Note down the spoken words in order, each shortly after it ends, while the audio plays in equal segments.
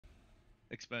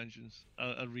expansions.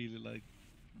 I really like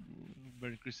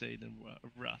Burning Crusade and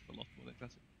Wrath a lot more than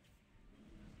Classic.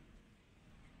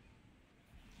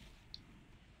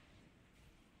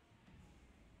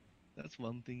 That's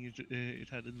one thing it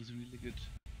had that was really good.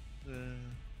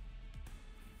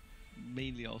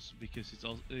 Mainly also because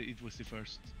it was the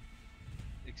first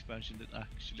expansion that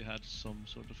actually had some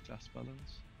sort of class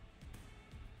balance.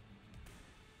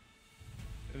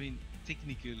 I mean,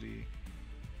 technically,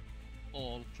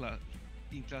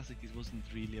 in Classic it wasn't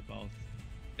really about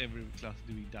every class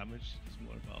doing damage. It's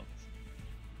more about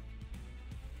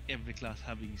every class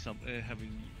having some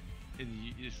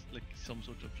like some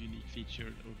sort of unique feature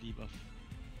or debuff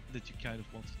that you kind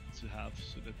of want to have,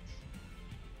 so that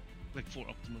like for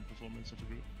optimum performance of a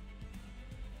group.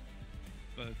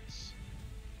 But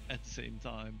at the same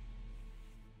time,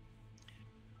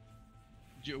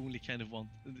 you only kind of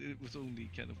it was only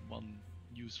kind of one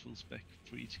useful spec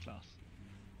for each class,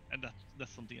 and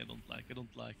that's something I don't like. I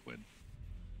don't like when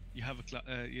you have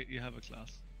a you have a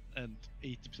class and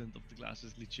 80% of the class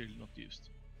is literally not used.